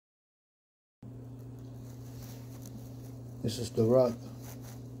This is the rock.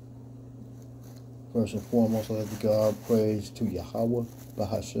 First and foremost, I let the God praise to Yahweh,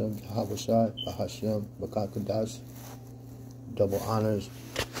 Bahashem, Yahweh Shai, Bahashem, Bakakadas. Double honors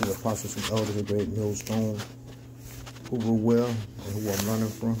to the apostles and elders, the great millstone, who rule well and who I'm learning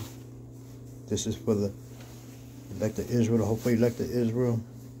from. This is for the elected Israel, the hopefully elected Israel,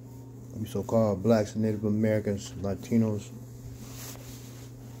 you so-called blacks and Native Americans, Latinos,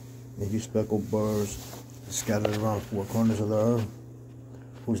 and you speckled birds scattered around four corners of the earth,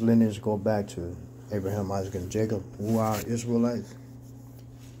 whose lineage go back to Abraham, Isaac, and Jacob, who are Israelites.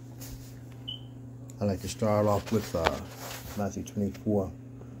 I like to start off with Matthew 24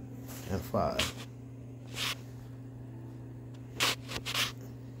 and 5.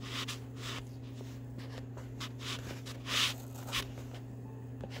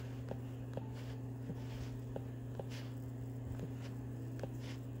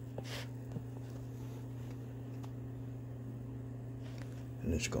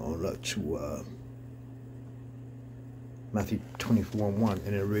 And it's going up to Matthew 24 and 1,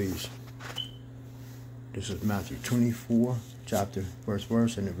 and it reads, this is Matthew 24, chapter, first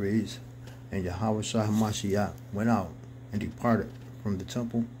verse, and it reads, and Yahweh Shai HaMashiach went out and departed from the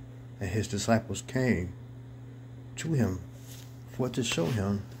temple, and his disciples came to him for to show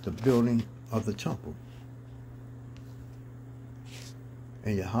him the building of the temple.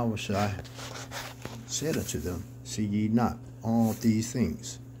 And Yahweh Shai said unto them, see ye not all these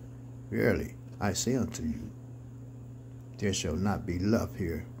things? Verily I say unto you, there shall not be left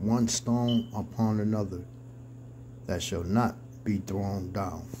here one stone upon another that shall not be thrown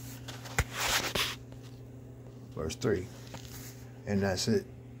down. Verse 3. And that's it.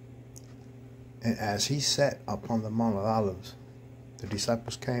 And as he sat upon the Mount of Olives, the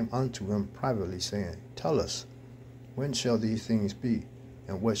disciples came unto him privately, saying, tell us, when shall these things be?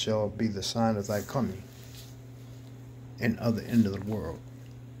 And what shall be the sign of thy coming and of the end of the world?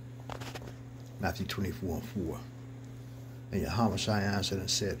 Matthew 24 and 4. And Yahweh Shai answered and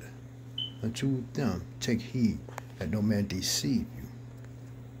said unto them, take heed that no man deceive you.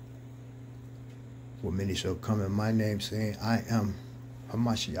 For many shall come in my name, saying, I am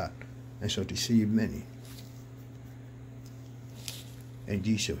HaMashiach, and shall deceive many. And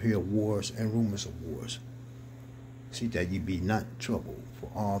ye shall hear wars and rumors of wars. See that ye be not troubled,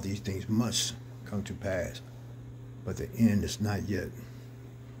 for all these things must come to pass, but the end is not yet.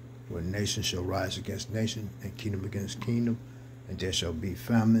 For nation shall rise against nation, and kingdom against kingdom, and there shall be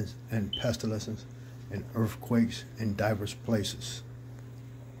famines and pestilences and earthquakes in divers places.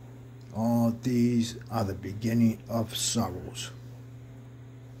 All these are the beginning of sorrows.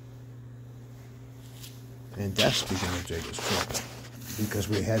 And that's speaking of Jacob's trouble, because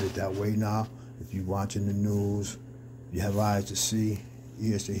we're headed that way now. If you're watching the news, you have eyes to see,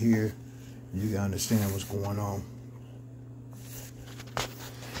 ears to hear, you can understand what's going on.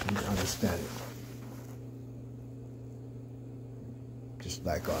 You can understand it. Just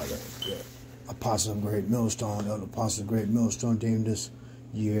like the Apostle of Great Millstone, the Apostle of Great Millstone deemed this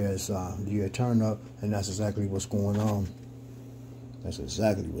year as the year turn up, and that's exactly what's going on. That's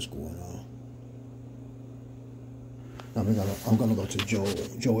exactly what's going on. I'm gonna go to Joel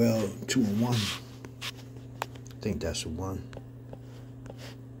 2 and 1. I think that's the one.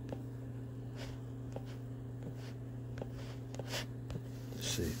 Let's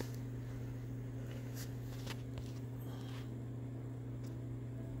see.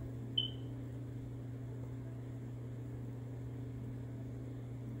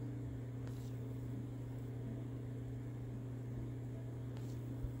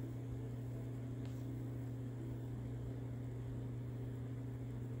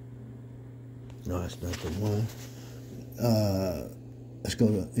 No, that's not the one. Let's go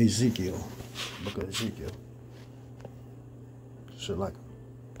to Ezekiel. Book of Ezekiel. So like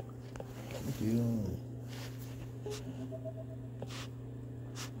Ezekiel.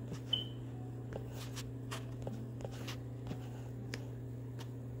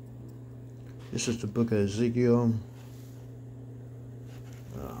 This is the book of Ezekiel.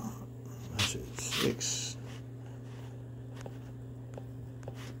 That's it, 6.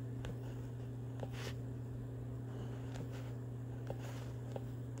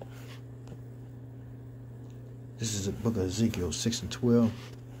 This is the book of Ezekiel 6 and 12.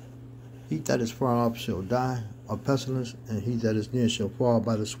 He that is far off shall die of pestilence, and he that is near shall fall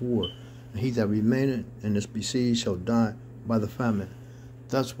by the sword, and he that remaineth and is besieged shall die by the famine.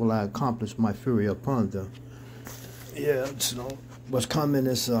 Thus will I accomplish my fury upon them. Yeah, so what's coming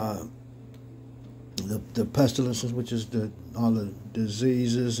is the pestilences, which is all the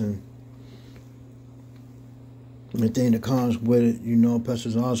diseases and the thing that comes with it. You know,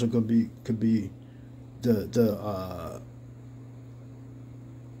 pestilence also could be the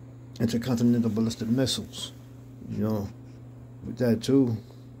intercontinental ballistic missiles, you know, with that too,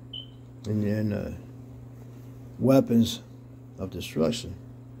 and then weapons of destruction.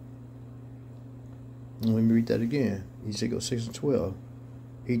 And let me read that again. Ezekiel 6:12.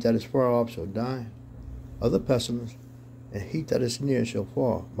 He that is far off shall die of the pestilence, and he that is near shall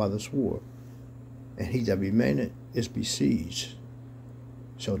fall by the sword, and he that remaineth is besieged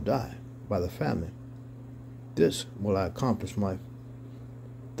shall die by the famine. Thus will I accomplish my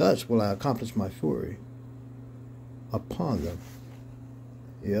fury upon them.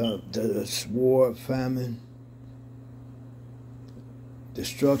 Yeah, the sword, famine,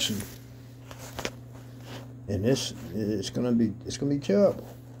 destruction, and it's gonna be terrible.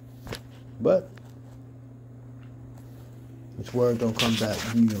 But His word don't come back.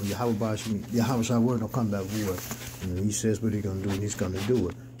 You know, Yahweh's word don't come back void. You know, He says what He's gonna do, and He's gonna do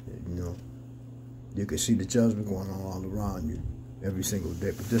it. You know, you can see the judgment going on all around you every single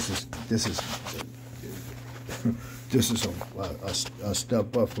day. But this is this is a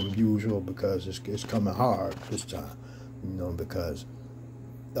step up from usual, because it's coming hard this time. You know, because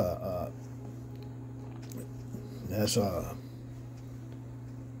that's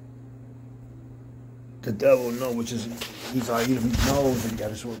the devil knows, which is he knows that he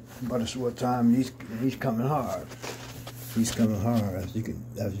got a short time. He's coming hard. He's coming hard. As you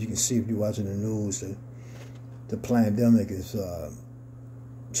can see if you're watching the news, the pandemic is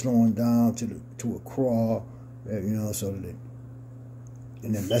slowing down to a crawl. You know, so that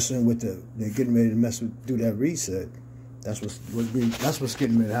and they're messing with they're getting ready to do that reset. That's what's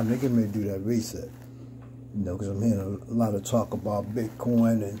getting ready to happen. They're getting ready to do that reset. You know, because I'm hearing a lot of talk about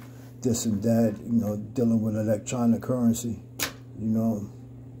Bitcoin and this and that, you know, dealing with electronic currency. You know,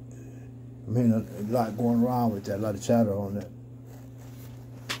 I'm hearing a lot going around with that, a lot of chatter on that.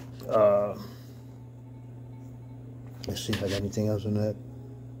 Let's see if I got anything else on that.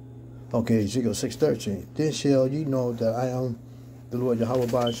 Okay, Ezekiel 6:13. Then shall ye know that I am the Lord Yahweh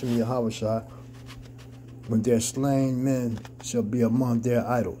Ba'ashem Yahweh, when their slain men shall be among their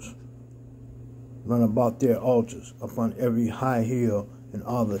idols, run about their altars, upon every high hill and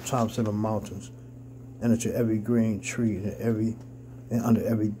all the tops of the mountains, and unto every green tree and under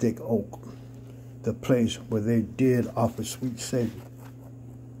every thick oak, the place where they did offer sweet savor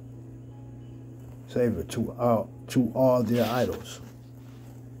to all their idols.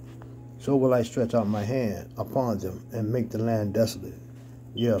 So will I stretch out my hand upon them and make the land desolate,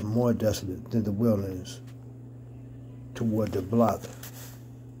 yea, more desolate than the wilderness toward the block,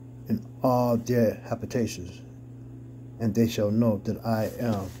 in all their habitations. And they shall know that I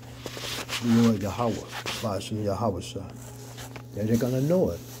am the Lord Yahweh, Ba'ashem Yahweh. And they're going to know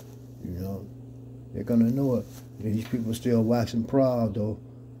it, you know. They're going to know it. And these people still waxing proud, though,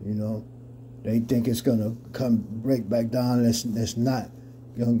 you know. They think it's going to break back down. It's not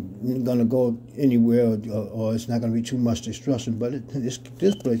going to go anywhere, or it's not going to be too much destruction. But this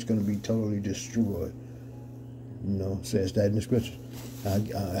place is going to be totally destroyed. You know, says that in the scriptures.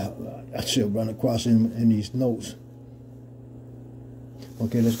 I should run across in these notes.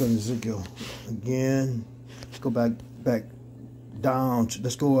 Okay, let's go to Ezekiel again. Let's go back down.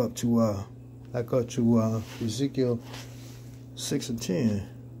 Let's go up to Ezekiel 6:10,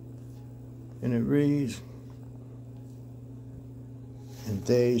 and it reads, "And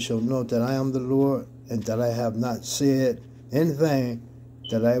they shall know that I am the Lord, and that I have not said in vain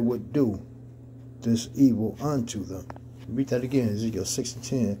that I would do this evil unto them." Read that again, Ezekiel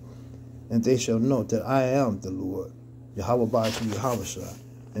 6:10. "And they shall know that I am the Lord, Yahweh Ba'ashem Yahweh,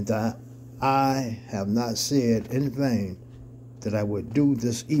 and that I have not said in vain that I would do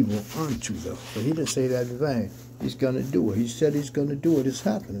this evil unto them." So he didn't say that in vain. He's going to do it. He said he's going to do it. It's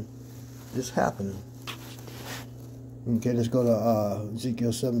happening. It's happening. Okay, let's go to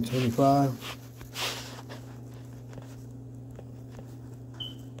Ezekiel 7:25.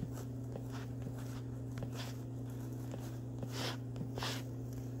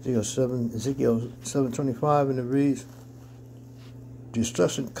 Ezekiel 7:25, and it reads,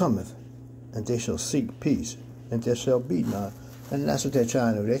 "Destruction cometh, and they shall seek peace, and there shall be none." And that's what they're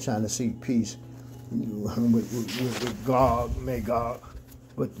trying to do. They're trying to seek peace with Gog, Magog,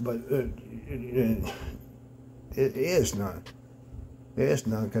 but it is none. There is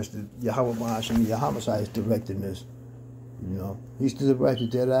none, because the Yahweh Ba'ashem Yahweh is directing this. You know, He's the director.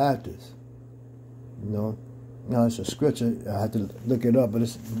 They're the actors. You know. Now it's a scripture. I have to look it up, but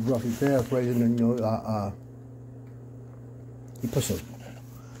it's roughly paraphrasing. And, you know, he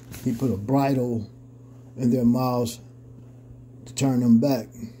put a bridle in their mouths to turn them back.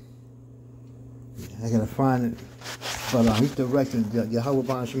 I gotta find it, but he's directing. Yahweh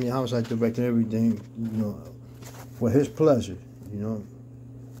Ba'ashem Yahweh is directing everything, you know, for His pleasure. You know,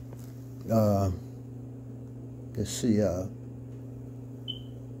 let's see,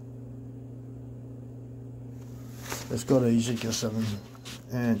 let's go to Ezekiel 7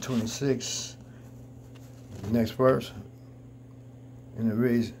 and 26, next verse, and it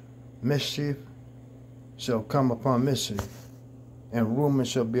reads, mischief shall come upon mischief, and rumor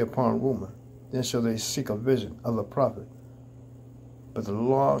shall be upon rumor. Then shall they seek a vision of the prophet. But the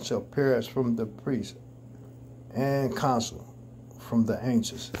law shall perish from the priest, and counsel from the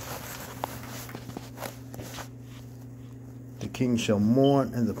ancients. The king shall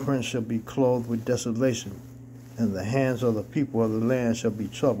mourn, and the prince shall be clothed with desolation, and the hands of the people of the land shall be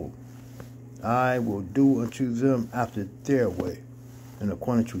troubled. I will do unto them after their way, and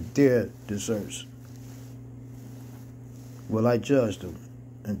according to their deserts will I judge them,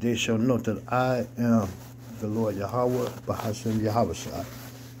 and they shall know that I am the Lord Yahweh, Bahashem Yahweh.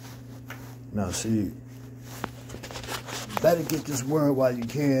 Now see, better get this word while you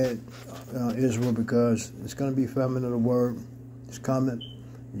can, Israel, because it's going to be famine of the word. It's coming.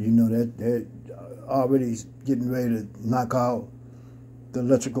 You know that they're already getting ready to knock out the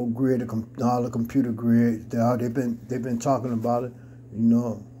electrical grid, all the computer grid. They've been talking about it. You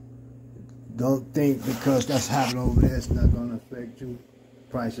know, don't think because that's happening over there, it's not going to affect you.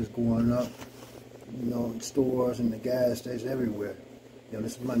 Prices going up. You know, in stores and the gas stations everywhere. You know,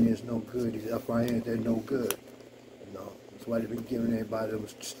 this money is no good. These FINs, they're no good. You know, that's why they've been giving everybody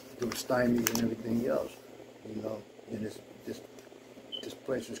those stymies and everything else. You know, and this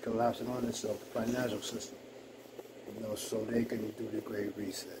place is collapsing on itself, the financial system. You know, so they can do the great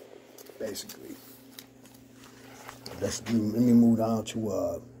reset, basically. Let me move on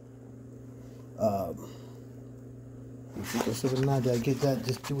to Ezekiel 7:9. Did I get that?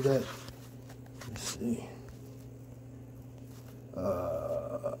 Just do that. Let's see.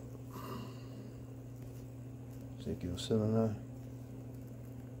 Ezekiel 7:9.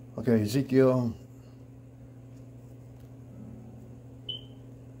 Okay, Ezekiel.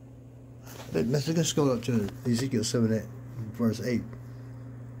 Let's go up to Ezekiel 7, verse 8.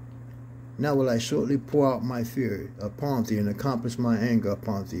 Now will I shortly pour out my fury upon thee, and accomplish my anger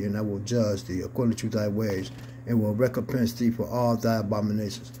upon thee, and I will judge thee according to thy ways, and will recompense thee for all thy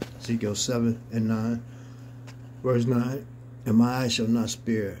abominations. Ezekiel 7 and 9, verse 9. And my eyes shall not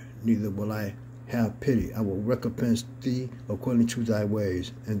spare, neither will I have pity. I will recompense thee according to thy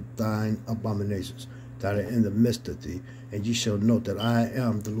ways, and thine abominations that are in the midst of thee. And ye shall know that I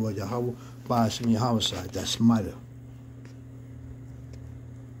am the Lord Yahweh, Bahashem Yahweh, that smiter.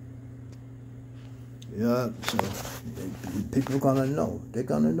 Yeah, so people are gonna know. They're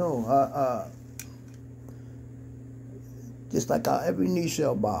gonna know. Just like every knee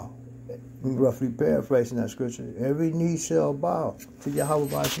shall bow. I'm roughly paraphrasing that scripture. Every knee shall bow to Yahweh,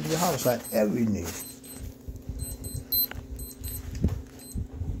 Bahashem Yahweh. Every knee.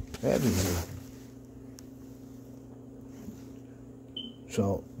 Every knee.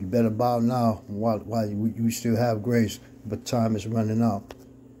 So you better bow now while you still have grace, but time is running out.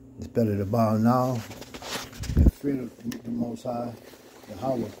 It's better to bow now and fear the Most High,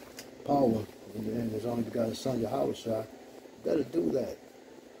 Yahweh, power, and His only begotten Son, Yahweh. You better do that,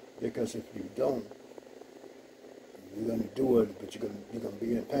 because if you don't, you're gonna do it, but you're gonna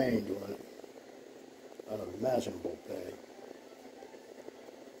be in pain doing it, unimaginable pain.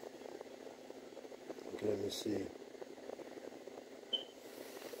 Okay, let me see.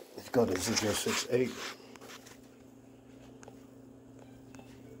 Let's go to Ezekiel 6:8.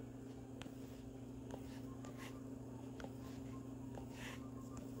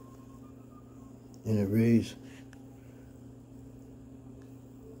 And it reads,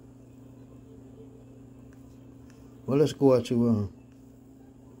 well, let's go out to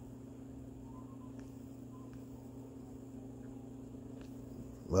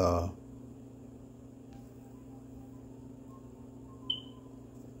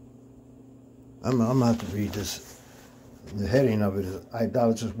I'm gonna have to read this. The heading of it is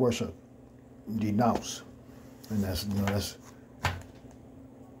idolatrous worship denounced, and that's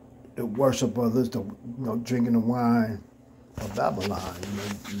the worship of this, drinking the wine of Babylon,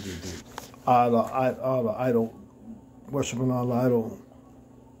 all the idol worshiping all the idol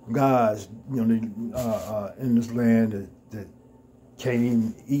gods, in this land that can't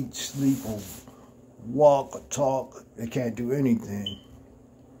even eat, sleep, or walk or talk. They can't do anything.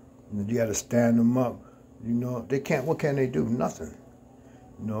 You got to stand them up. They can't. What can they do? Nothing.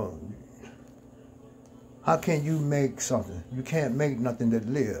 How can you make something? You can't make nothing that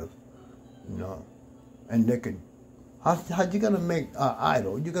live. And they could. How you gonna make an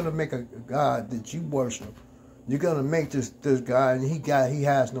idol? You're gonna make a God that you worship. You're gonna make this guy, and he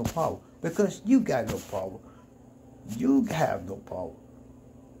has no power, because you got no power. You have no power.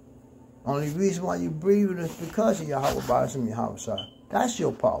 Only reason why you breathing is because of Yahweh Ba'ashem Yahweh Shai. That's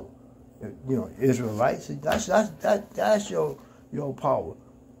your power. You know, Israelites, that's your power.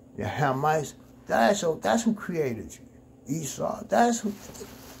 Your Hamites, that's who created you. Esau, that's who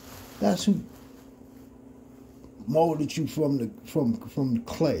molded you from the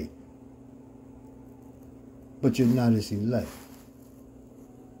clay. But you're not his elect,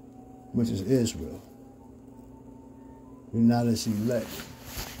 which is Israel. You're not his elect.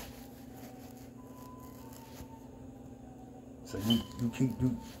 So you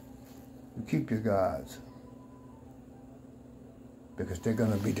keep your gods, because they're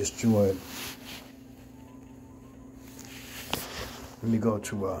going to be destroyed. Let me go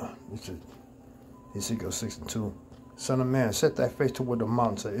to Ezekiel 6:2. Son of man, set thy face toward the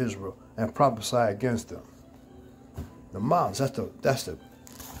mountains of Israel and prophesy against them. The mountains, that's the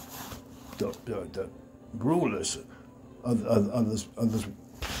rulers of this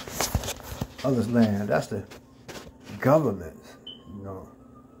land. That's the government, you know.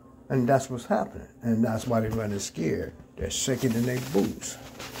 And that's what's happening. And that's why they're running scared. They're shaking in their boots.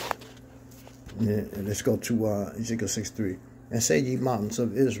 And let's go to Ezekiel 6:3. And say, ye mountains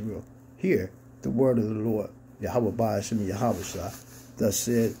of Israel, hear the word of the Lord, Yahweh Ba'ashem Yahweh Shai. Thus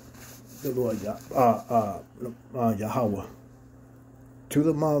said the Lord Yahweh. To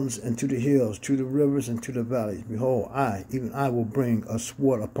the mountains and to the hills, to the rivers and to the valleys, behold, even I will bring a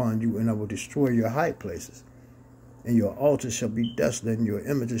sword upon you, and I will destroy your high places. And your altars shall be desolate, and your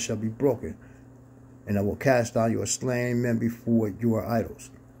images shall be broken. And I will cast down your slain men before your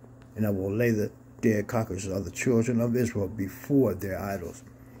idols. And I will lay the dead carcasses of the children of Israel before their idols.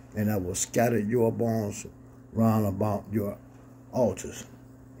 And I will scatter your bones round about your altars.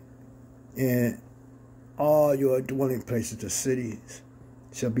 And all your dwelling places, the cities,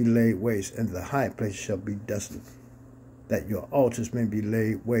 shall be laid waste, and the high places shall be desolate. That your altars may be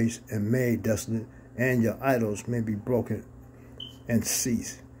laid waste and made desolate, and your idols may be broken and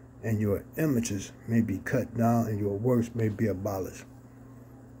cease, and your images may be cut down, and your works may be abolished.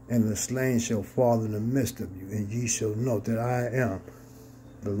 And the slain shall fall in the midst of you, and ye shall know that I am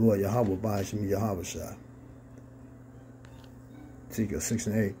the Lord Yahweh Ba'ashem Yahweh Shai. Ezekiel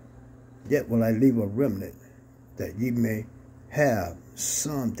 6:8. Yet will I leave a remnant, that ye may have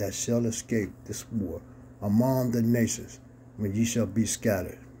some that shall escape this war among the nations, when ye shall be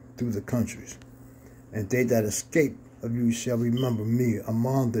scattered through the countries. And they that escape of you shall remember me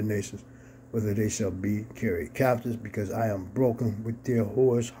among the nations, whether they shall be carried captives, because I am broken with their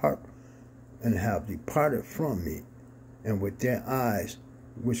whore's heart, and have departed from me, and with their eyes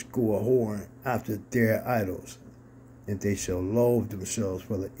which go a-whoring after their idols. And they shall loathe themselves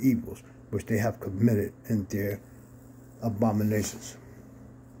for the evils which they have committed in their abominations.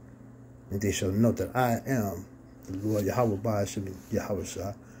 And they shall know that I am the Lord Yahweh Ba'ashem Yahweh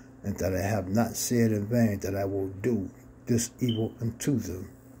Shai, and that I have not said in vain that I will do this evil unto them.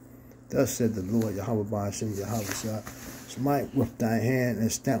 Thus said the Lord Yahweh Ba'ashem Yahweh Shai, smite with thy hand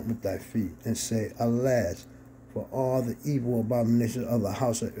and stamp with thy feet, and say, alas, for all the evil abominations of the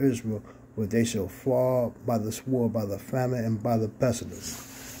house of Israel, where they shall fall by the sword, by the famine, and by the pestilence.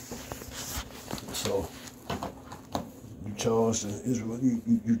 So you chose Israel.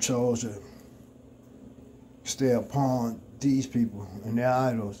 You chose to stay upon these people and their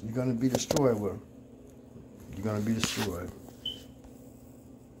idols. You're going to be destroyed with them. You're going to be destroyed.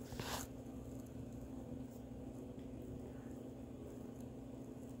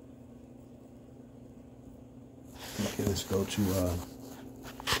 Okay, let's go to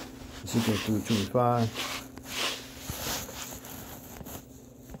Ezekiel 3:25.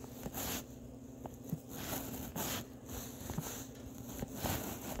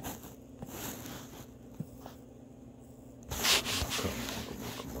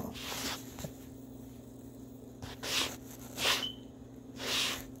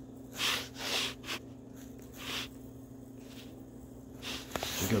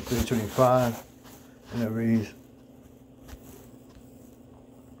 Ezekiel 3:25, and it reads,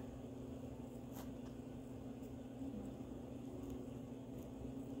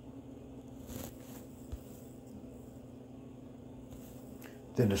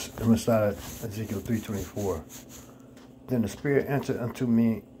 Then I'm going to start at Ezekiel 3:24. Then the Spirit entered unto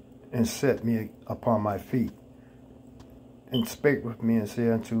me and set me upon my feet, and spake with me and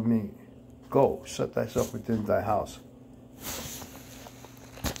said unto me, Go, shut thyself within thy house.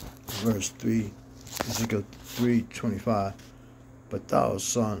 Verse 3, Ezekiel 3:25. But thou,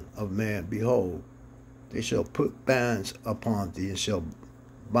 son of man, behold, they shall put bands upon thee, and shall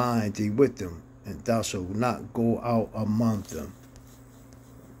bind thee with them, and thou shalt not go out among them.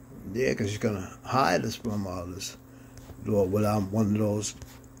 Yeah, because you're going to hide us from all this. Lord, well, I'm one of those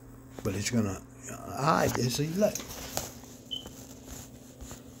But he's going to hide his elect.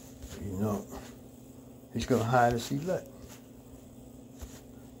 You know, he's going to hide his elect.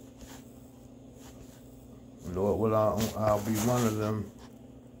 Lord, well, I'll be one of them.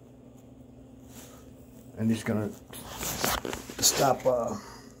 And he's going to stop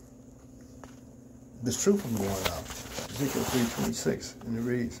this truth from going out. Ezekiel 3:26, and it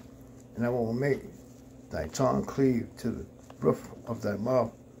reads, and I will make thy tongue cleave to the roof of thy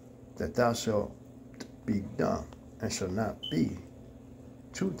mouth, that thou shalt be dumb, and shalt not be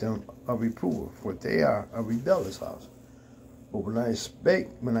to them a reprover, for they are a rebellious house. But when I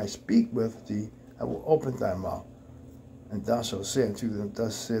speak with thee, I will open thy mouth, and thou shalt say unto them,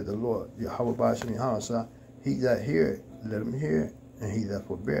 thus saith the Lord, Yahweh Ba'ashem Yahweh, he that heareth, let him hear, and he that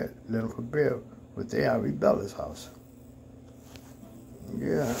forbeareth, let him forbear, for they are a rebellious house.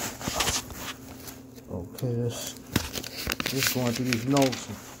 Yeah. Okay, just going through these notes,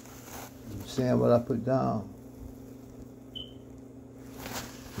 saying what I put down.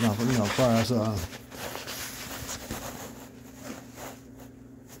 Now, as far as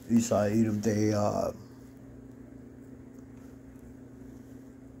Esau, Edom, they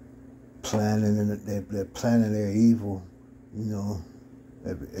they're planning their evil.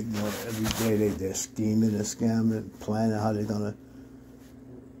 Every day they're scheming and scamming, planning how they're gonna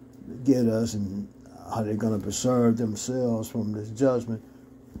get us and how they're gonna preserve themselves from this judgment,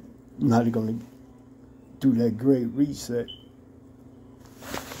 and how they're gonna do that great reset.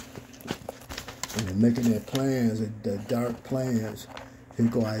 And they're making their plans, their dark plans. Here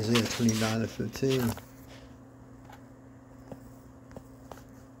go Isaiah 29:15.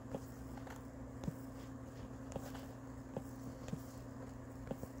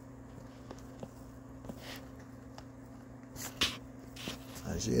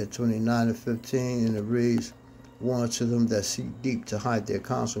 Isaiah 29:15, and it reads, "Woe unto them that seek deep to hide their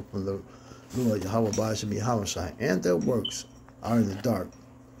counsel from the Lord Yahweh Ba'ashem Yahweh, and their works are in the dark,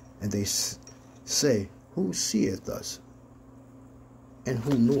 and they say, who seeth us, and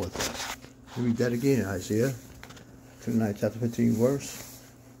who knoweth us?" Read that again, Isaiah 29, chapter 15, verse.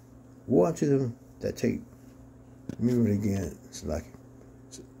 "Woe unto them that take," let me read it again, it's like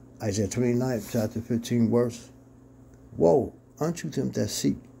Isaiah 29, chapter 15, verse. "Woe unto them that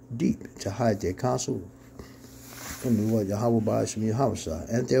seek deep to hide their counsel from the Lord Yahweh Ba'ashem Yahweh,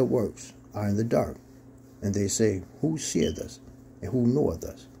 and their works are in the dark, and they say, who seeth us, and who knoweth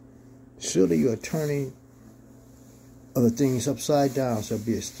us? Surely your turning of the things upside down shall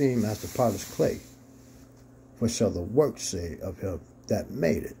be esteemed as the potter's clay. For shall the work say of him that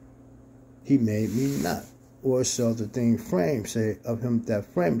made it, he made me not? Or shall the thing framed say of him that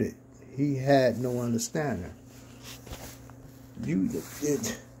framed it, he had no understanding?" You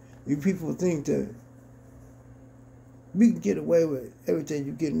people think that we can get away with everything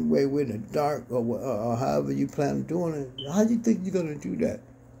you're getting away with in the dark, or however you plan on doing it. How do you think you're going to do that?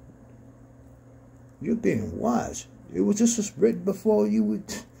 You're being watched. It was just written before you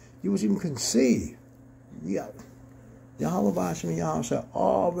was even conceived. Yeah, Yahweh Ba'ashem Yahweh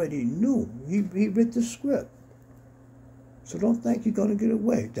already knew. He wrote the script. So don't think you're going to get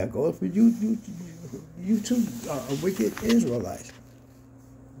away. That goes for you too, wicked Israelites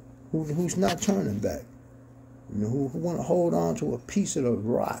who's not turning back. Who want to hold on to a piece of the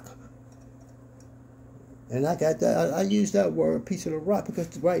rock. And I got that. I use that word, piece of the rock,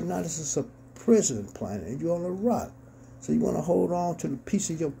 because right now this is a prison planet, and you're on a rock. So you want to hold on to the piece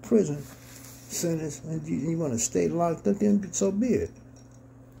of your prison sentence, and you want to stay locked up, then so be it.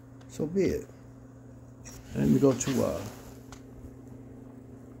 So be it. And let me go to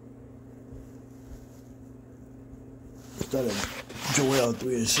instead of Joel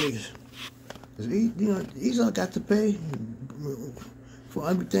 3:6. Esau got to pay for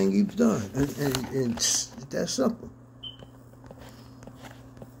everything he's done, and it's that simple.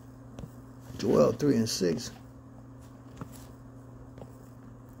 Joel 3:6.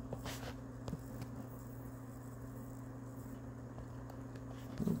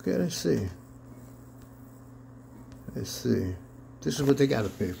 Okay, let's see. This is what they got to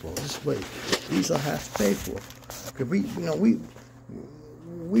pay for. This is what Esau has to pay for. Because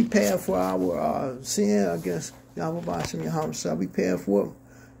we pay for our sin against Yahweh Ba'ashem Yahweh. We pay for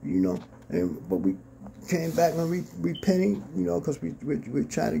it, but we came back and repenting, because we're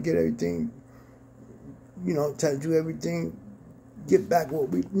trying to get everything, trying to do everything, get back what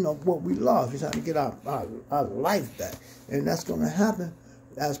we lost. We're trying to get our life back, and that's going to happen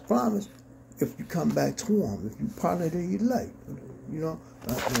as promised if you come back to Him, if you're part of the elect.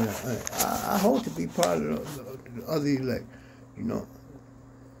 I hope to be part of the other elect.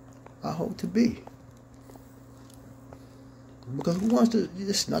 I hope to be. Because who wants to,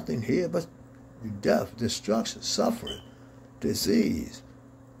 there's nothing here but death, destruction, suffering, disease,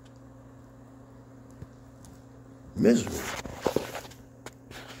 misery.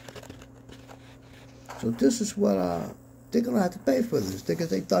 So this is what they're going to have to pay for this, because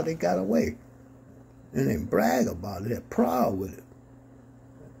they thought they got away. And they brag about it. They're proud with it.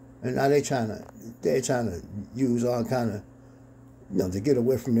 And now they're trying to use all kind of, to get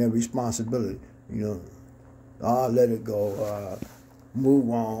away from their responsibility. Let it go, move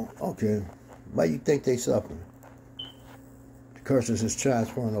on. Okay, why you think they suffering? The curses is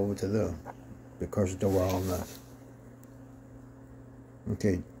transferring over to them. The curses that were on us.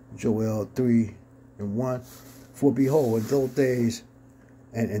 Okay, Joel 3:1. For behold, in those days,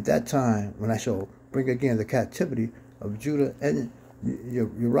 and at that time, when I shall bring again the captivity of Judah and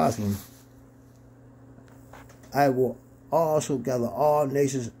Jerusalem, I will also gather all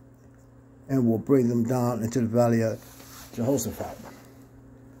nations and will bring them down into the valley of Jehoshaphat,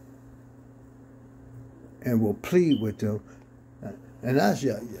 and will plead with them. And that's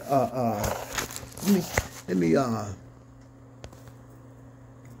let me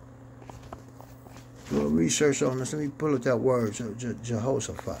do a research on this. Let me pull up that word,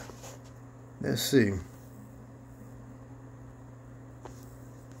 Jehoshaphat. Let's see.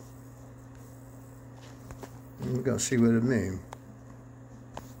 We're going to see what it means.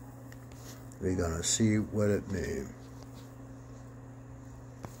 We're going to see what it means.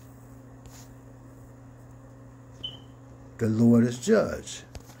 The Lord is judge.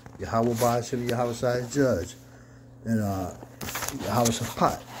 Yahweh Ba'ashem, Yahweh Shai is judge. And Yahweh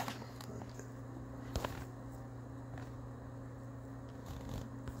Shaphat.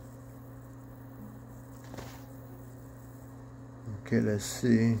 Okay, let's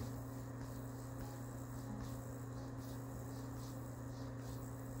see.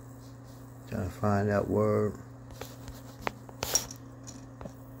 Trying to find that word.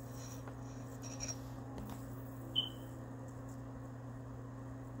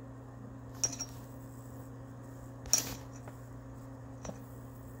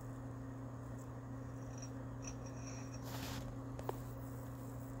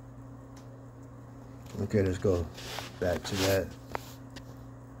 Okay, let's go back to that.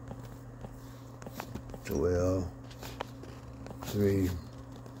 Joel 3:6.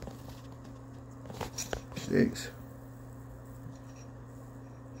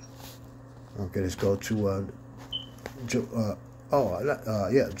 Okay, let's go to Joel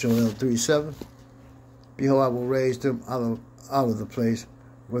 3:7. Behold, I will raise them out of the place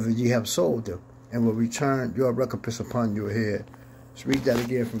whither ye have sold them, and will return your recompense upon your head. Let's read that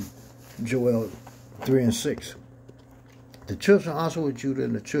again from Joel 3:6. The children also of Judah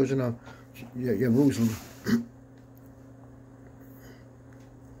and the children of Jerusalem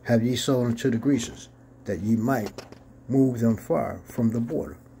have ye sold unto the Grecians, that ye might move them far from the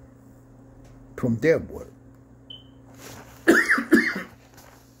border, from their border.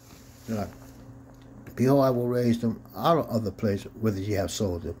 Behold, I will raise them out of the place whither ye have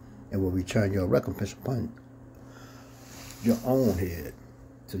sold them, and will return your recompense upon your own head.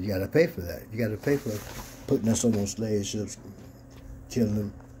 So you got to pay for that. You got to pay for putting us on those slave ships,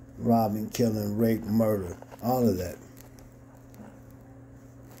 killing, robbing, killing, rape, murder, all of that.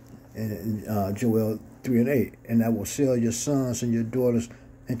 And Joel 3:8, and I will sell your sons and your daughters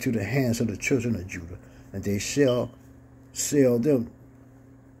into the hands of the children of Judah, and they shall sell them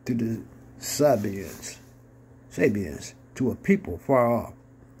to the Sabians, to a people far off.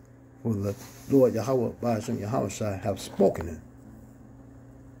 For the Lord Yahweh Ba'ashem Yahweh Shai have spoken it.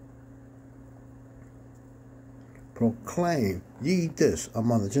 Proclaim ye this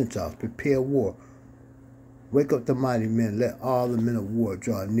among the Gentiles, prepare war. Wake up the mighty men, let all the men of war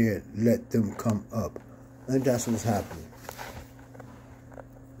draw near, let them come up. And that's what's happening.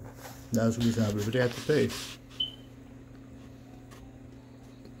 That's what's happening, but they have to pay.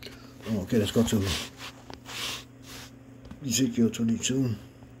 Okay, let's go to Ezekiel 22.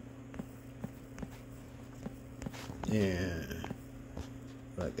 And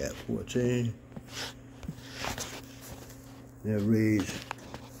I got 14. It reads,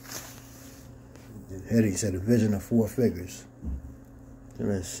 the heading said, a vision of 4 figures. So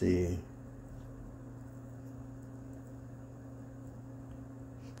let's see.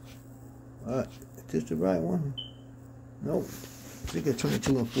 Is this the right one? Nope. Ezekiel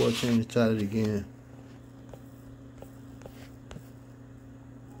 22 and 14. Let's try it again.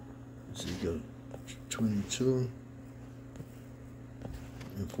 Ezekiel 22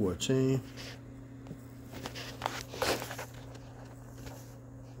 and 14.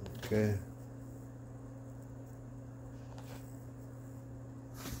 Okay.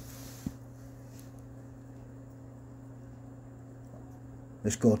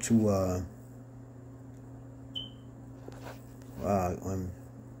 let's go to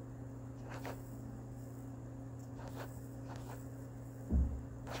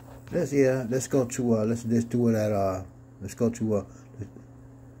let's go to let's just do it at let's go to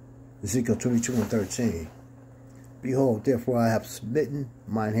Ezekiel 22:13. Behold, therefore I have smitten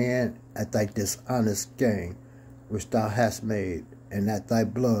mine hand at thy dishonest gain, which thou hast made, and at thy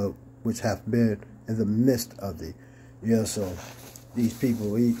blood, which hath been in the midst of thee. Yeah, so these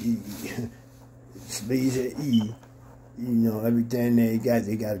people, you know, everything they got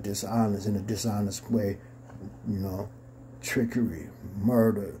it dishonest in a dishonest way, you know, trickery,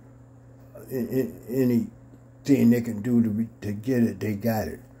 murder, anything they can do to get it, they got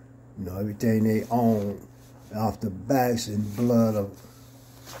it. You know, everything they own off the backs and blood of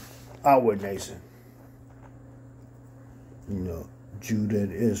our nation. You know, Judah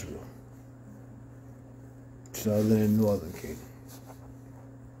and Israel, Southern and Northern Kingdom.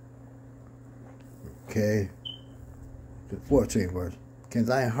 Okay, the 14th verse. Can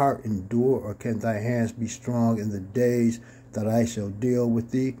thy heart endure, or can thy hands be strong in the days that I shall deal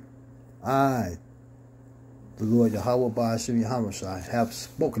with thee? I, the Lord Yahweh Ba'ashem Yahawashi, have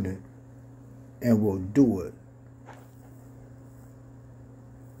spoken it and will do it.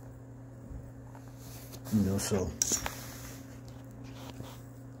 You know, so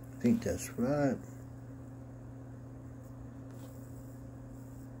I think that's right.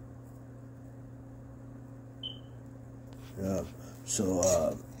 Yeah.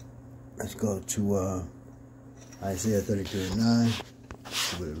 So let's go to Isaiah 33:9.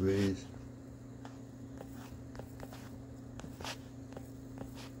 See what it reads.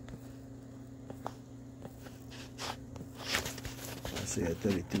 Isaiah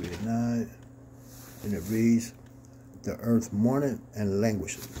 33:9. And it reads, the earth mourneth and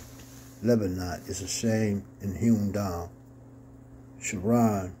languisheth. Lebanon is ashamed and hewn down.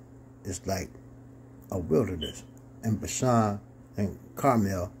 Sharon is like a wilderness, and Bashan and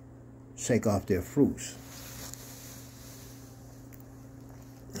Carmel shake off their fruits.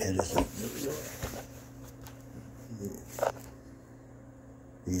 And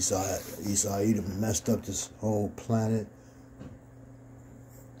Esau Edom messed up this whole planet.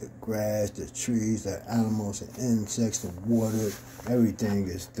 The grass, the trees, the animals, the insects, the water, everything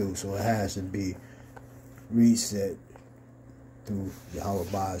is through. So it has to be reset through Yahweh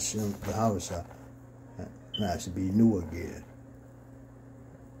Ba'ashem, Yahawashi. It has to be new again.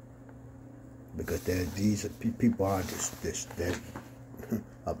 Because these people are they're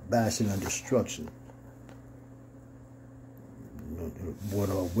abashing and destruction. You know, the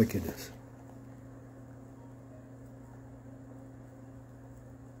border of wickedness.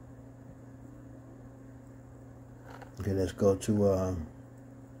 Okay, let's go to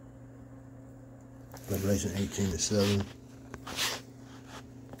Revelation 18:7.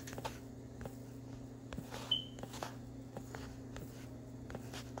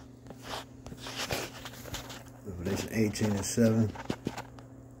 Revelation 18:7.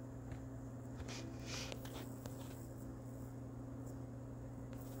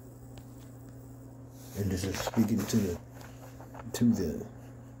 And this is speaking to the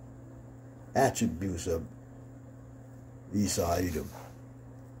attributes of Esau Edom.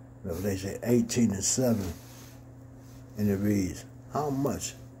 Revelation 18:7, and it reads, how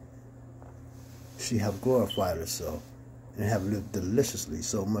much she have glorified herself, and have lived deliciously,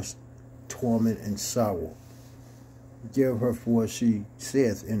 so much torment and sorrow. Give her, for she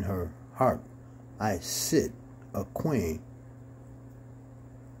saith in her heart, I sit a queen,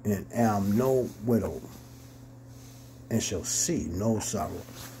 and am no widow, and shall see no sorrow.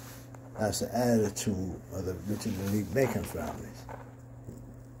 That's the attitude of the Richard and Lee Bacon families.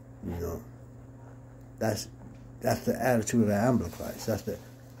 You know, that's the attitude of the Amalekites. That's the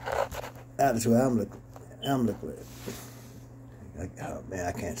attitude of Amalekites. Oh man,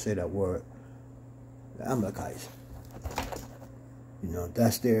 I can't say that word. The Amalekites. You know,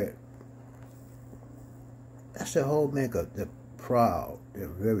 that's their whole makeup. They're proud. They're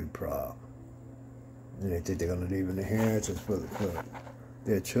very proud. And they think they're going to leave an inheritance for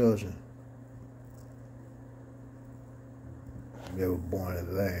their children. They were born in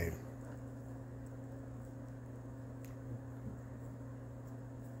vain.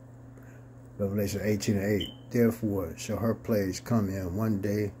 Revelation 18:8. Therefore shall her plagues come in one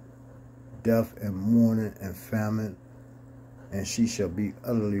day, death and mourning and famine, and she shall be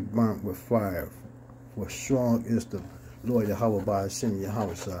utterly burnt with fire. For strong is the Lord Yahweh Ba'ashem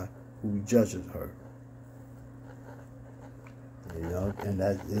Yahawashi, who judges her. You know, and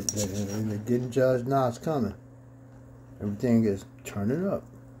it didn't judge now, it's coming. Everything is turning up.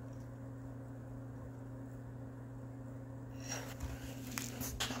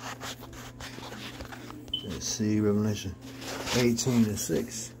 Let's see, Revelation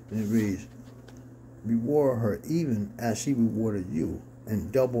 18:6. And it reads, reward her even as she rewarded you,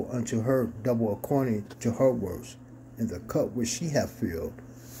 and double unto her, double according to her works. And the cup which she hath filled,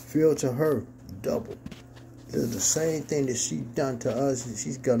 fill to her double. It is the same thing that she done to us, and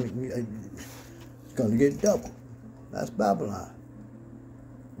she's gonna get double. That's Babylon,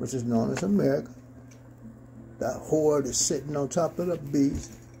 which is known as America. That whore that's sitting on top of the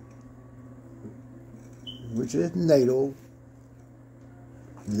beast, which is NATO,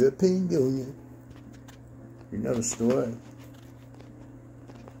 European Union. You know the story.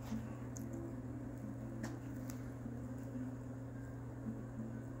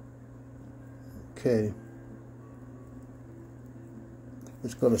 Okay.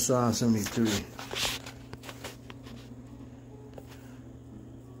 Let's go to Psalm 73.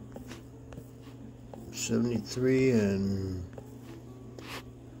 And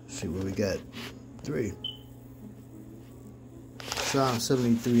see what we got. 3. Psalm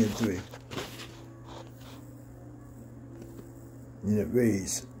 73 and 3. And it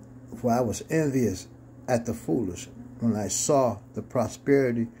reads, for I was envious at the foolish when I saw the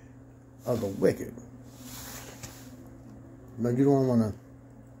prosperity of the wicked. But you don't want to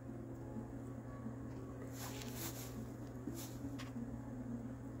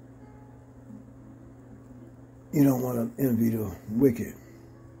envy the wicked.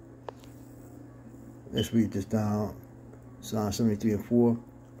 Let's read this down. Psalm 73 and 4.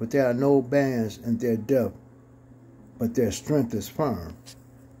 But there are no bands in their depth, but their strength is firm.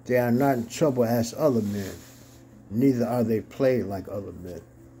 They are not in trouble as other men, neither are they plagued like other men.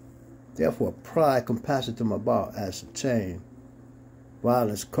 Therefore pride compasseth them about as a chain,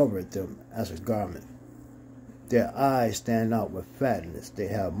 violence covereth them as a garment. Their eyes stand out with fatness, they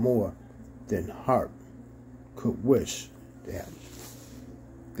have more than heart could wish.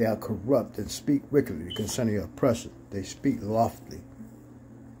 They are corrupt and speak wickedly concerning oppression. They speak loftily.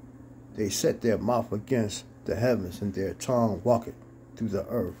 They set their mouth against the heavens, and their tongue walketh through the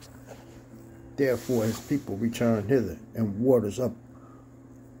earth. Therefore his people return hither, and waters of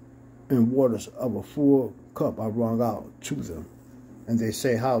a full cup are wrung out to them. And they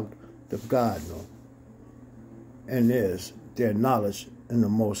say, how doth God know? And is their knowledge in the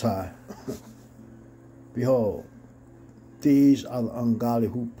Most High. Behold, these are the ungodly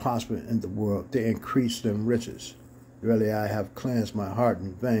who prosper in the world. They increase in riches. Really, I have cleansed my heart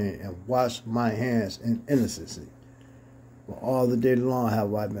in vain and washed my hands in innocency. For all the day long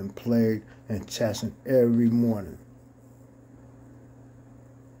have I been plagued and chastened every morning.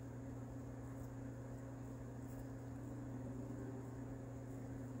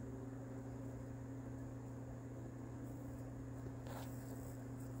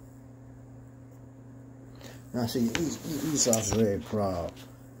 Now see, Esau's very proud,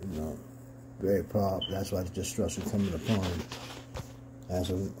 very proud. That's why the destruction coming upon him as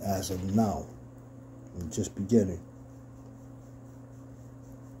of now, and just beginning.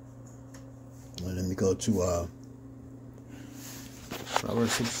 And let me go to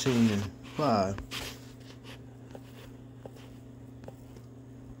Proverbs 16 and 5.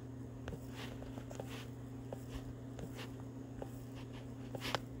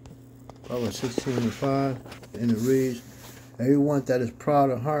 Proverbs 16 and 5, and it reads, everyone that is proud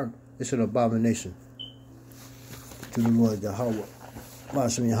of heart is an abomination to the Lord Yahweh.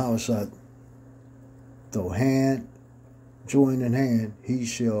 Yahweh, though hand join in hand, he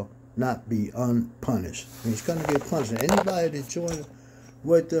shall not be unpunished. He's going to get punished. Anybody that joins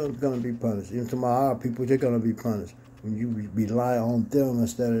with them is going to be punished. Even to our people, they're going to be punished. When you rely on them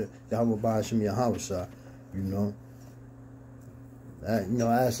instead of Yahweh Ba'ashem Yahweh,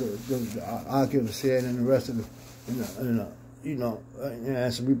 as Akil said, and the rest of the,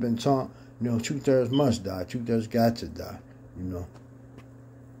 as we've been taught, 2/3 must die, 2/3 got to die,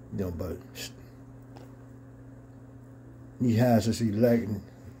 but he has us elect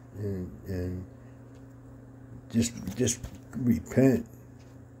and just repent,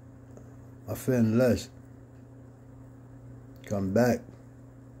 offend less, come back,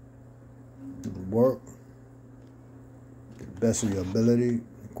 do the work, to the best of your ability,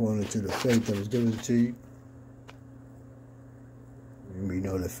 according to the faith that was given to you. And we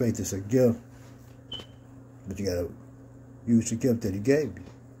know that faith is a gift, but you gotta use the gift that he gave you.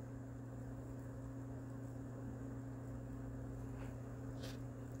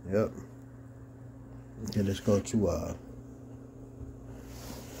 Yep. Okay, let's go to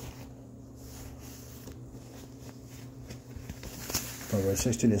Proverbs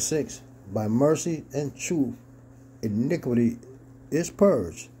 16 and 6. By mercy and truth, iniquity is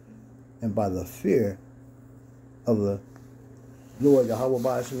purged, and by the fear of the Lord Yahweh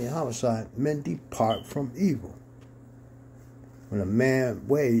Ba'ashim Yahweh, men depart from evil. When a man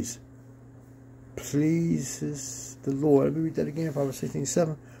ways pleases the Lord. Let me read that again, Proverbs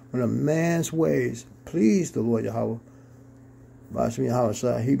 16:7. When a man's ways please the Lord Yahweh Ba'ashim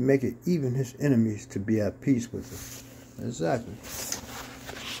Yahweh, he maketh even his enemies to be at peace with him. Exactly.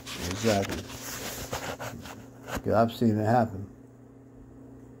 Exactly. Because I've seen it happen.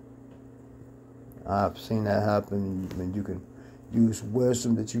 I've seen that happen when you can use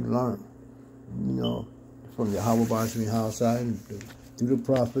wisdom that you learn, you know, from Yahweh Ba'ashim Yahweh and through the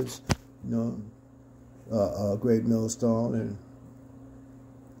prophets, you know, Great Millstone, and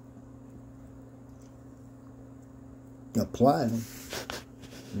applying them.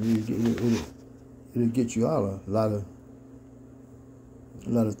 It'll get you out of a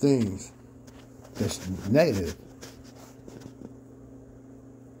lot of things that's negative.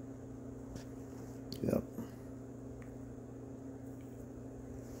 Yep.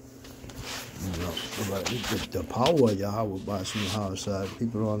 You know, the power of Yahweh Ba'ashim Yahweh,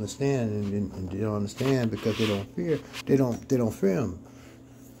 people don't understand, and they don't understand because they don't fear. They don't fear him.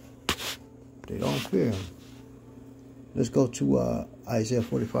 They don't fear him. Let's go to Isaiah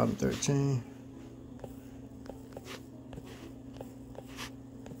 45:13.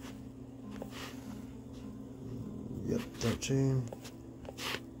 Yep, 13.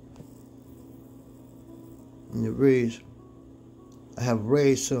 And it reads, I have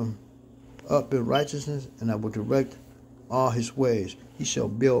raised him up in righteousness, and I will direct all his ways. He shall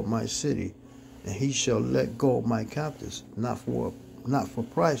build my city, and he shall let go my captives, not for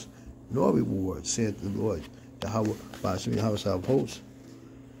price nor reward, saith the Lord, Yahweh Ba'ashim Yahweh of hosts.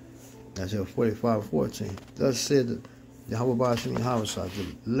 Isaiah 45:14. Thus said the Yahweh Ba'ashim Yahweh,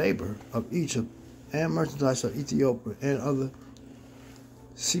 the labor of Egypt and merchandise of Ethiopia and other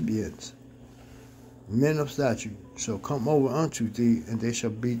Sabeans, men of stature, shall come over unto thee, and they shall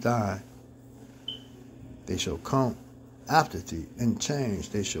be thine. They shall come after thee in chains.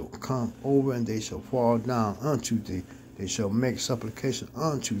 They shall come over, and they shall fall down unto thee. They shall make supplication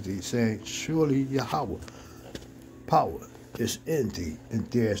unto thee, saying, surely Yahweh power is in thee, and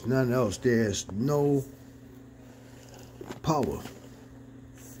there is none else. There is no power.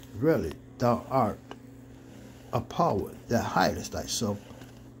 Really, thou art a power that hidest thyself,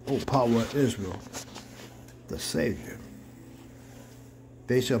 O power of Israel, the Savior.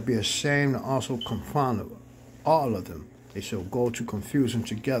 They shall be ashamed and also confounded, all of them. They shall go to confusion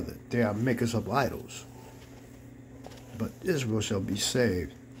together. They are makers of idols. But Israel shall be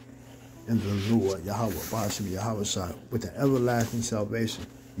saved in the Lord, Yahweh, Ba'ashim Yahweh, with an everlasting salvation.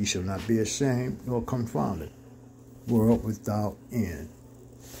 Ye shall not be ashamed nor confounded, world without end.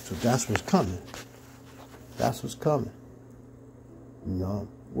 So that's what's coming. That's what's coming. You know,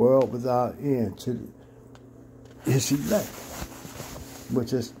 world without end to his elect,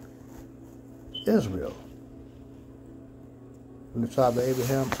 which is Israel. From the tribe of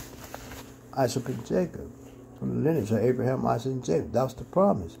Abraham, Isaac, and Jacob. From the lineage of Abraham, Isaac, and Jacob. That was the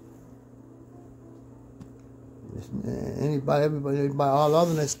promise. Everybody, all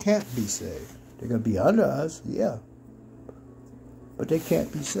others can't be saved. They're going to be under us, yeah. But they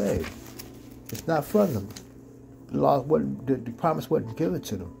can't be saved. It's not from them. The promise wasn't given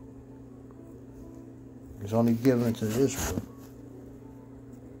to them. It's only given to Israel.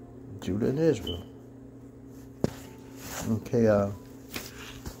 Judah and Israel. Okay,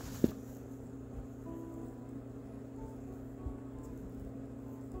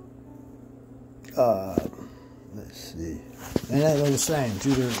 let's see. And they're the same.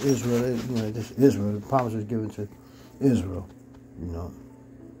 Judah and Israel, you know, this Israel, the promise was given to Israel, you know.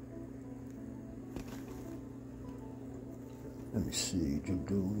 Let me see.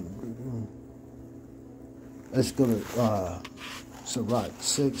 Let's go to Sirach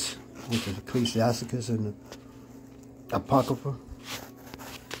 6, which is Ecclesiasticus and the Apocrypha.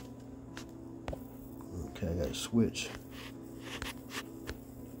 Okay, I gotta switch.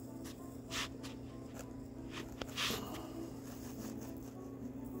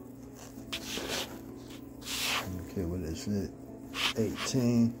 Okay, what is it?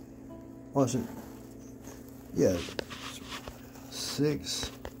 18. What's it? Yeah.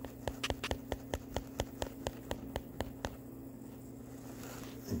 6.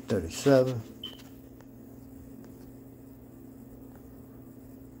 And 37.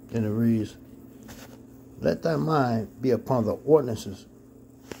 And it reads, let thy mind be upon the ordinances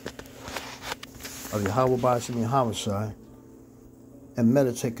of Yahweh Ba'ashim Yahweh, and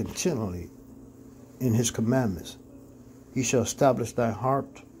meditate continually in his commandments. He shall establish thy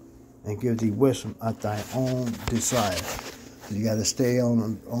heart and give thee wisdom at thy own desire. So you got to stay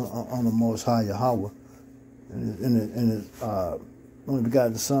on the Most High Yahweh in only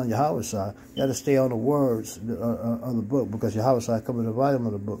begotten Son, Yahweh Shai. You got to stay on the words of the book, because Yahweh Shai come in the volume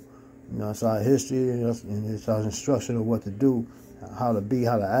of the book. You know, it's our history, and it's our instruction of what to do, how to be,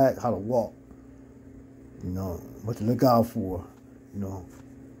 how to act, how to walk. You know, what to look out for. You know,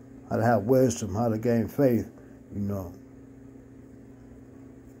 how to have wisdom, how to gain faith. You know.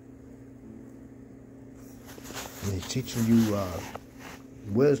 And he's teaching you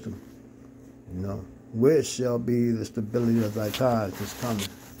wisdom. You know, which shall be the stability of thy times is coming.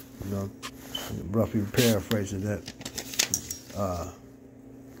 You know, roughly paraphrasing that.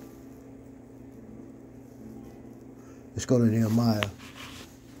 Let's go to Nehemiah.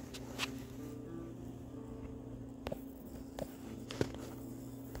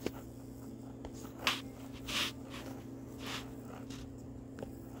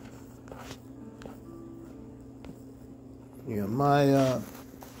 Nehemiah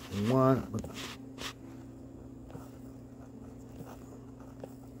 1.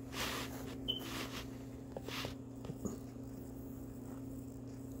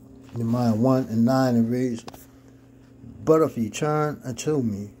 Nehemiah 1:9, it reads, "But if ye turn unto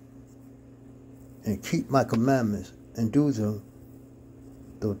me, and keep my commandments, and do them,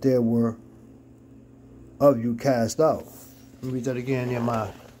 though there were of you cast out." Let me read that again,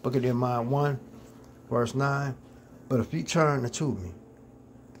 Nehemiah. Book of Nehemiah 1, verse 9. "But if ye turn unto me,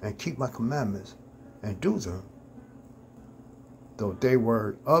 and keep my commandments, and do them, though they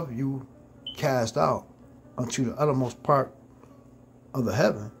were of you cast out unto the uttermost part of the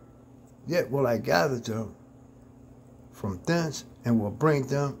heaven, yet will I gather them from thence, and will bring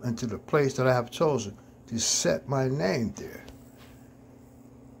them into the place that I have chosen to set my name there."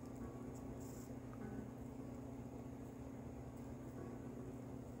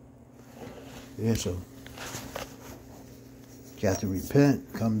 Yeah, so you have to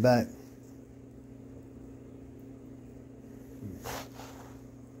repent, come back.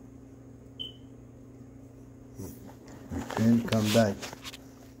 Repent, come back.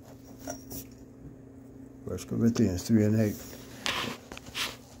 1 Corinthians 3:8.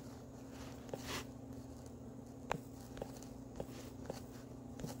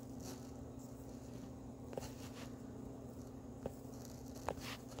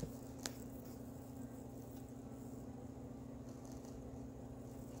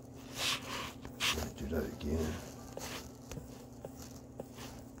 Do that again.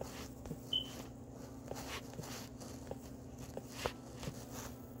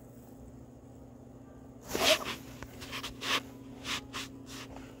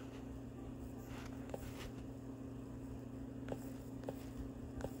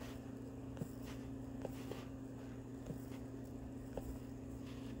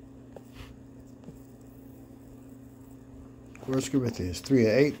 First Corinthians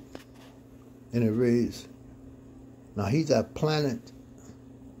 3:8, and it reads, "Now he that planteth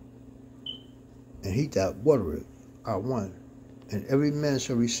and he that watereth are one, and every man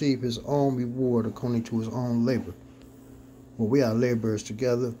shall receive his own reward according to his own labor. For we are laborers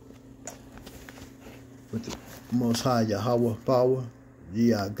together with the Most High Yahweh power.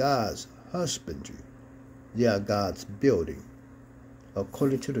 Ye are God's husbandry, ye are God's building,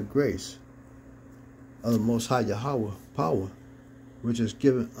 according to the grace of the Most High Yahweh power, which is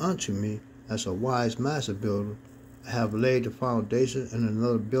given unto me as a wise master builder. I have laid the foundation, and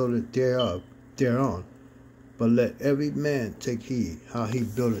another buildeth thereon. But let every man take heed how he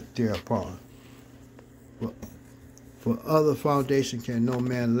buildeth thereupon. For other foundation can no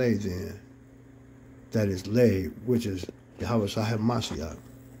man lay then, that is laid, which is Yahweh Shai Mashiach.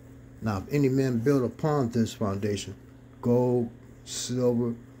 Now if any man build upon this foundation, gold,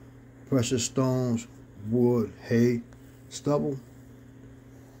 silver, precious stones, wood, hay, stubble,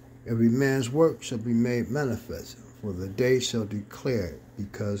 every man's work shall be made manifest, for the day shall declare it,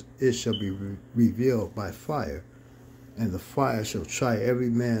 because it shall be revealed by fire, and the fire shall try every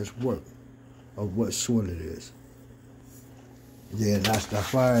man's work of what sort it is." Yeah, that's the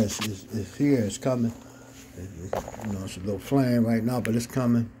fire is here, it's coming. It's a little flame right now, but it's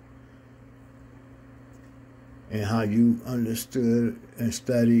coming. And how you understood and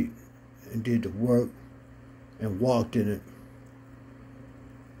studied and did the work and walked in it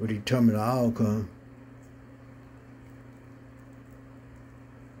will determine the outcome.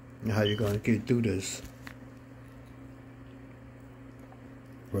 And how you're going to get through this.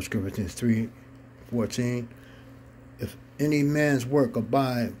 1 Corinthians 3:14. "If any man's work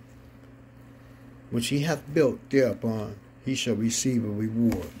abide, which he hath built thereupon, he shall receive a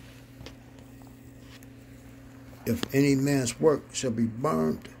reward. If any man's work shall be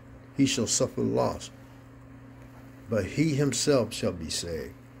burned, he shall suffer loss, but he himself shall be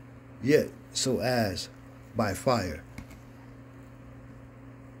saved, yet so as by fire."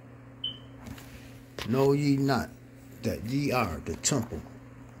 Know ye not that ye are the temple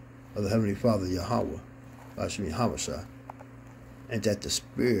of the Heavenly Father Yahweh, Yahweh, and that the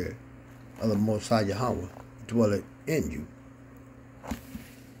Spirit of the Most High Yahweh dwelleth in you?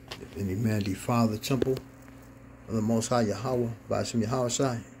 If any man defile the temple of the Most High Yahweh,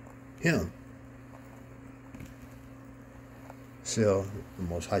 Yahweh, him shall the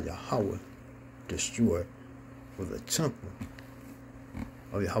Most High Yahweh destroy, for the temple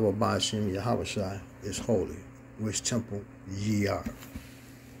of Yahweh Ba'ashem Yahweh is holy, which temple ye are.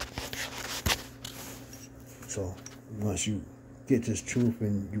 So once you get this truth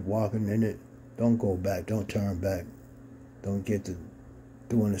and you walking in it, don't go back, don't turn back, don't get to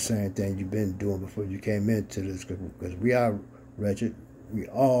doing the same thing you've been doing before you came into this, because we are wretched, we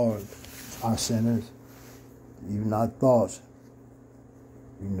all are sinners, even our thoughts,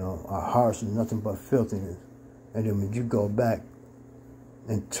 our hearts are nothing but filthiness. And then when you go back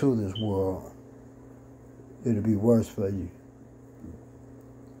into this world, it'll be worse for you.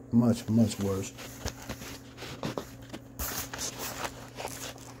 Much, much worse.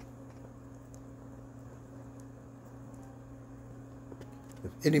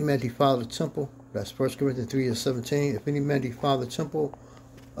 If any man defile the temple, that's 1 Corinthians 3:17. If any man defile the temple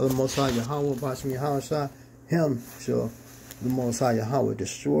of the Most High Yahweh, Ba'ashem Yahweh, him shall the Most High Yahweh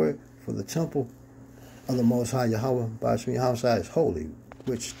destroy, for the temple of the Most High Yahweh, Ba'ashem Yahweh, is holy,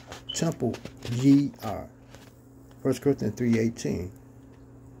 which temple ye are. 1 Corinthians 3:18.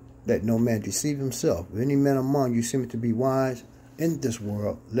 Let no man deceive himself. If any man among you seemeth to be wise in this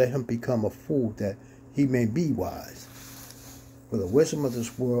world, let him become a fool, that he may be wise. For the wisdom of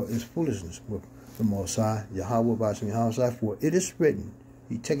this world is foolishness with the Most High Yahweh, Ba'ashem Yahweh, for it is written,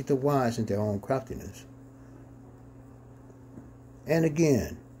 He taketh the wise in their own craftiness. And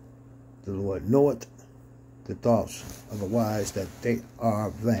again, the Lord knoweth the thoughts of the wise, that they are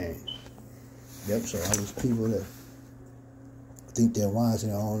vain. Yep, so all these people that think they're wise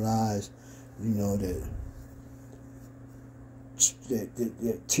in their own eyes,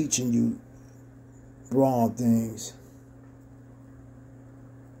 they're teaching you wrong things.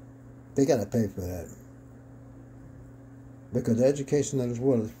 They got to pay for that. Because the education of this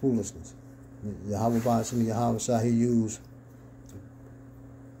world is foolishness. Yahweh Ba'ashem Yahweh, He used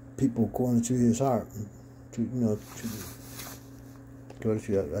people according to His heart. I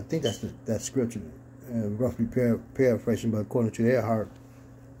think that's that scripture, roughly paraphrasing, but according to their heart,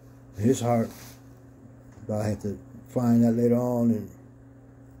 His heart. But I have to find that later on and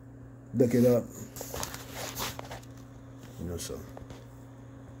look it up. So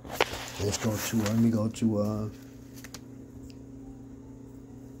let's go to. Let me go to.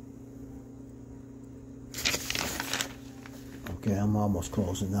 Okay, I'm almost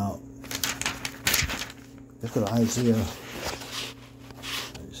closing out. Let's go to Isaiah.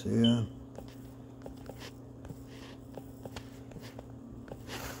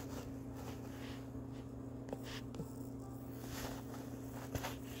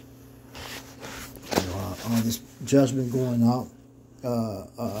 All this judgment going out.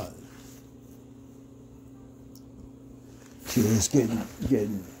 Kids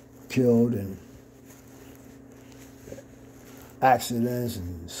getting killed and accidents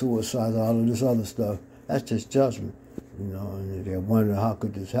and suicides, all of this other stuff. That's just judgment, and they're wondering how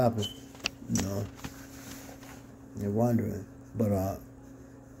could this happen, They're wondering, but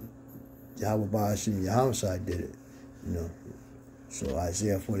Yahweh Ba'ashem Yahweh did it, So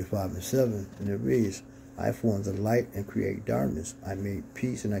Isaiah 45:7, and it reads, I form the light and create darkness. I made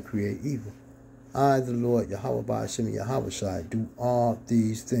peace and I create evil. I, the Lord, Yahweh Ba'ashem Yahweh, do all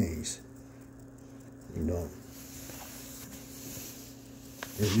these things. If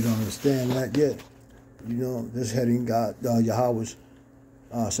you don't understand that yet, this heading got Yahweh's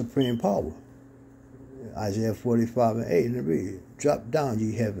supreme power. Isaiah 45:8, and it reads, drop down,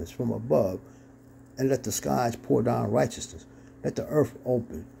 ye heavens, from above, and let the skies pour down righteousness. Let the earth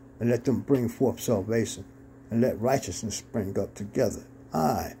open, and let them bring forth salvation, and let righteousness spring up together.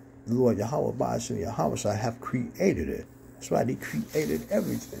 I, the Lord Yahweh Ba'ashem Yahweh, have created it. That's right, He created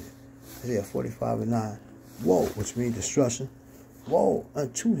everything. Isaiah 45:9. Woe, which means destruction. Woe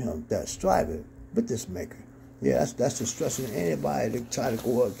unto him that striveth with this maker. Yeah, that's destruction to anybody that try to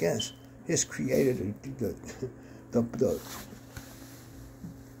go against His creator, the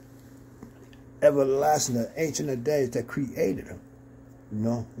everlasting, the ancient of days that created him.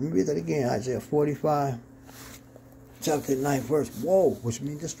 Let me read that again. Isaiah 45, chapter 9, verse. Woe, which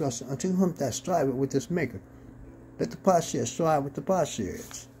means destruction, unto him that striveth with this maker. Let the potsherd strive with the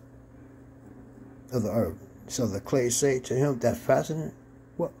potsherds of the earth. So the clay say to him that fasteneth,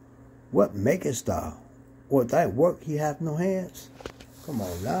 What makest thou? Or thy work he hath no hands? Come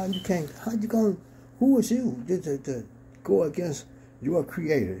on now, you can't. How you gonna Who is you to go against your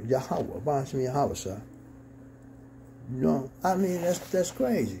creator, Yahweh, Bashim Yahweh, sir? You know, I mean, that's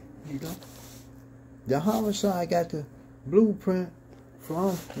crazy, you know. Yahweh, sir, I got the blueprint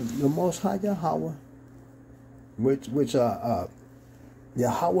from the Most High Yahweh, which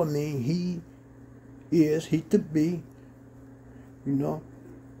Yahweh mean he is, he to be, you know.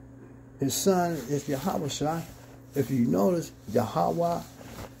 His son is Yahweh Shai. If you notice, Yahweh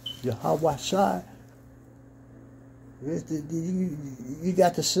Shai, you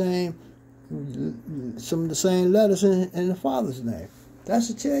got the same, some of the same letters in the Father's name. That's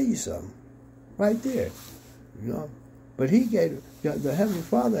to tell you something, right there, you know. But he gave, the Heavenly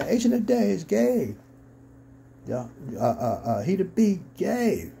Father, Ancient of Days gave, he to be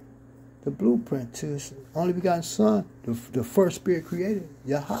gave the blueprint to his only begotten Son, the first Spirit created,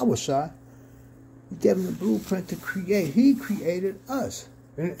 Yahweh Shai. He gave him the blueprint to create. He created us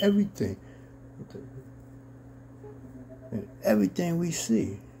and everything. And everything we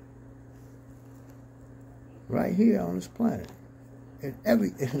see right here on this planet. And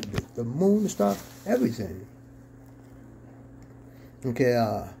the moon, the stars, everything. Okay,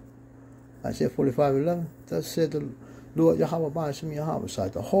 Isaiah 45:11. Thus said the Lord Yahweh Bashim Yahweh Shai,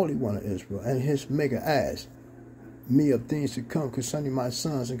 the Holy One of Israel, and his Maker asked me of things to come concerning my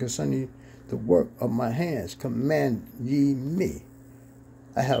sons and concerning the work of my hands. Command ye me.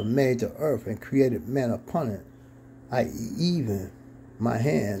 I have made the earth and created man upon it. Even my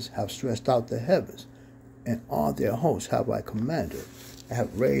hands have stretched out the heavens, and all their hosts have I commanded. I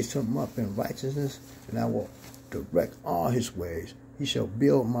have raised him up in righteousness, and I will direct all his ways. He shall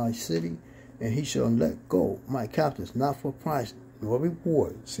build my city, and he shall let go my captives, not for price nor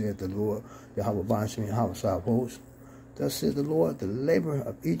reward, said the Lord, Yahweh Bashim Yahweh Shai of hosts. Thus said the Lord, the labor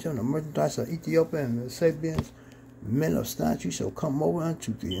of Egypt, the merchandise of Ethiopia, and the Sabians, men of stature shall come over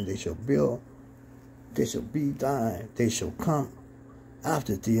unto thee, and they shall build, they shall be thine, they shall come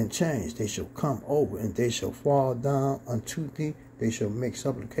after thee in chains, they shall come over, and they shall fall down unto thee, they shall make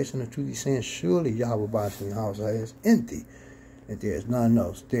supplication unto thee, saying, surely Yahweh Bashim Yahweh Shai is in thee, and there is none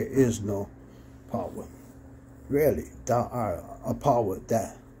else, there is no power. Really, thou art a power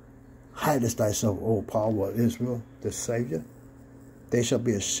that hidest thyself, O power of Israel, the Savior. They shall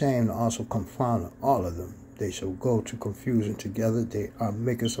be ashamed and also confounded, all of them. They shall go to confusion together. They are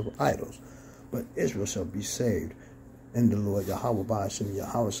makers of idols. But Israel shall be saved in the Lord Yahweh Bashim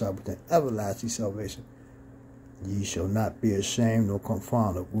Yahweh Shai with an everlasting salvation. Ye shall not be ashamed nor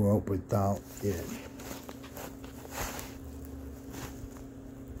confounded, world without end.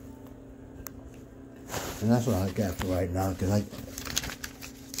 And that's what I got for right now, because I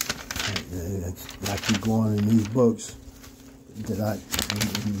keep going in these books that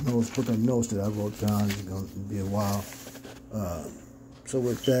book of notes that I wrote down. It's going to be a while. So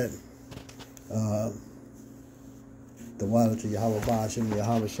with that, the water to Yahweh Bashim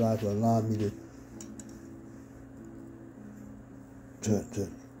Yahweh Shai to allow me to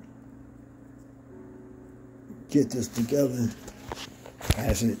get this together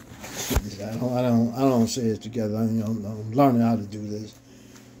as it. I don't say it together. I'm learning how to do this,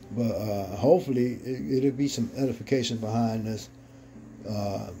 but hopefully it'll be some edification behind this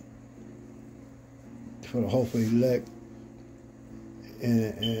for the hopefully elect,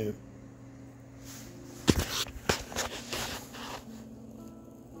 and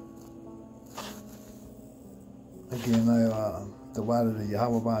again, the water to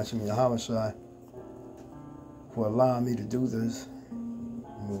Yahweh Bashim Yahweh Shai for allowing me to do this.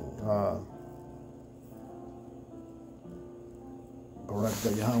 Barak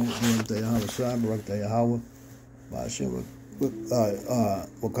Yahweh, Yahweh Shai, Barak Yahweh, Bashim,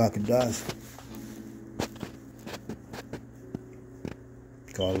 Wakakadash.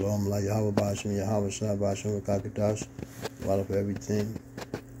 Call Lom La Yahweh Bashim Yahweh Shai, Bashim, Wakakadash. A lot of everything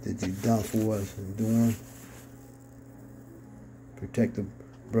that you've done for us and doing. Protect the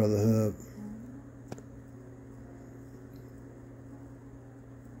brotherhood.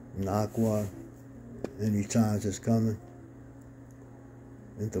 Nakwa, any times that's coming.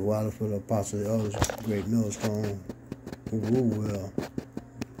 And the water for the apostle of the elders, great millstone, who rule well.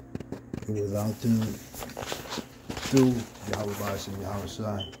 And without them, through Yahweh Bashim Yahweh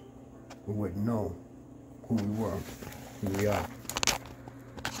Shai, we wouldn't know who we were, who we are,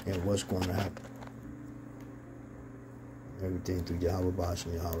 and what's going to happen. Everything through Yahweh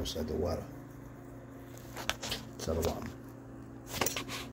Bashim Yahweh Shai, the water. Salawam.